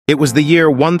It was the year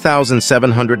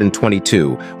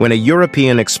 1722 when a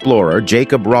European explorer,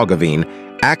 Jacob Roggeveen,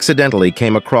 accidentally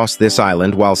came across this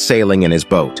island while sailing in his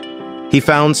boat. He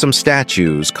found some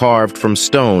statues carved from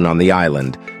stone on the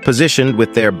island, positioned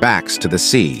with their backs to the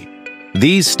sea.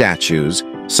 These statues,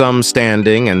 some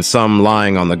standing and some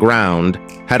lying on the ground,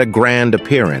 had a grand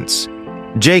appearance.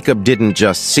 Jacob didn't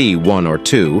just see one or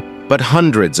two, but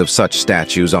hundreds of such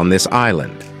statues on this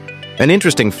island. An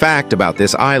interesting fact about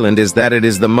this island is that it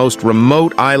is the most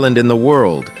remote island in the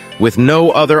world, with no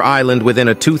other island within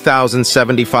a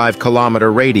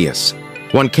 2,075-kilometer radius.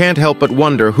 One can't help but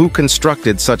wonder who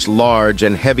constructed such large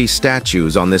and heavy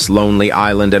statues on this lonely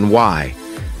island and why.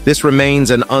 This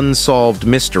remains an unsolved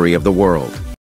mystery of the world.